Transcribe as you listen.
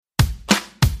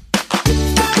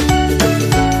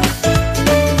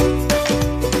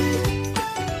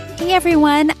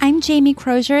everyone, I'm Jamie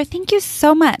Crozier. Thank you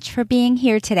so much for being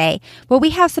here today. Well,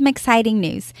 we have some exciting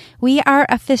news. We are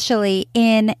officially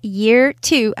in year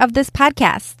 2 of this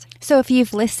podcast. So if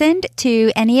you've listened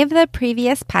to any of the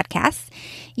previous podcasts,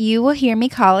 you will hear me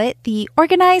call it the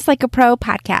Organize Like a Pro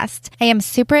podcast. I am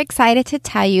super excited to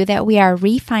tell you that we are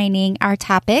refining our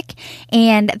topic,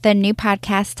 and the new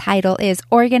podcast title is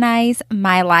Organize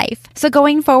My Life. So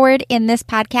going forward in this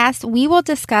podcast, we will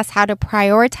discuss how to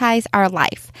prioritize our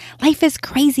life. Life is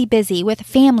crazy busy with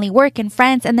family, work, and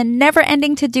friends, and the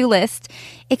never-ending to-do list.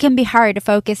 It can be hard to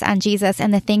focus on Jesus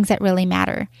and the things that really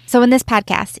matter. So in this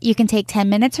podcast, you can take 10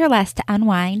 minutes or less to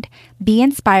unwind, be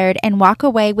inspired, and walk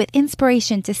away with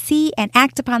inspiration to see and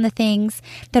act upon the things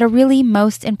that are really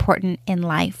most important in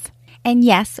life. And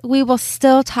yes, we will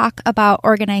still talk about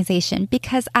organization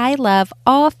because I love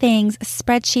all things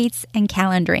spreadsheets and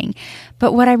calendaring.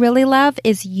 But what I really love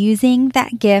is using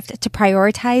that gift to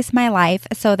prioritize my life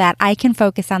so that I can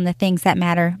focus on the things that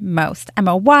matter most. I'm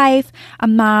a wife, a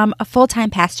mom, a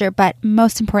full-time pastor, but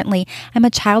most importantly, I'm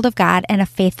a child of God and a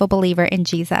faithful believer in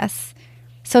Jesus.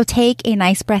 So take a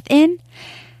nice breath in,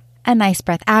 a nice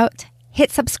breath out. Hit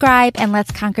subscribe and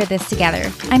let's conquer this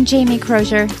together. I'm Jamie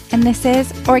Crozier, and this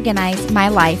is Organize My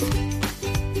Life.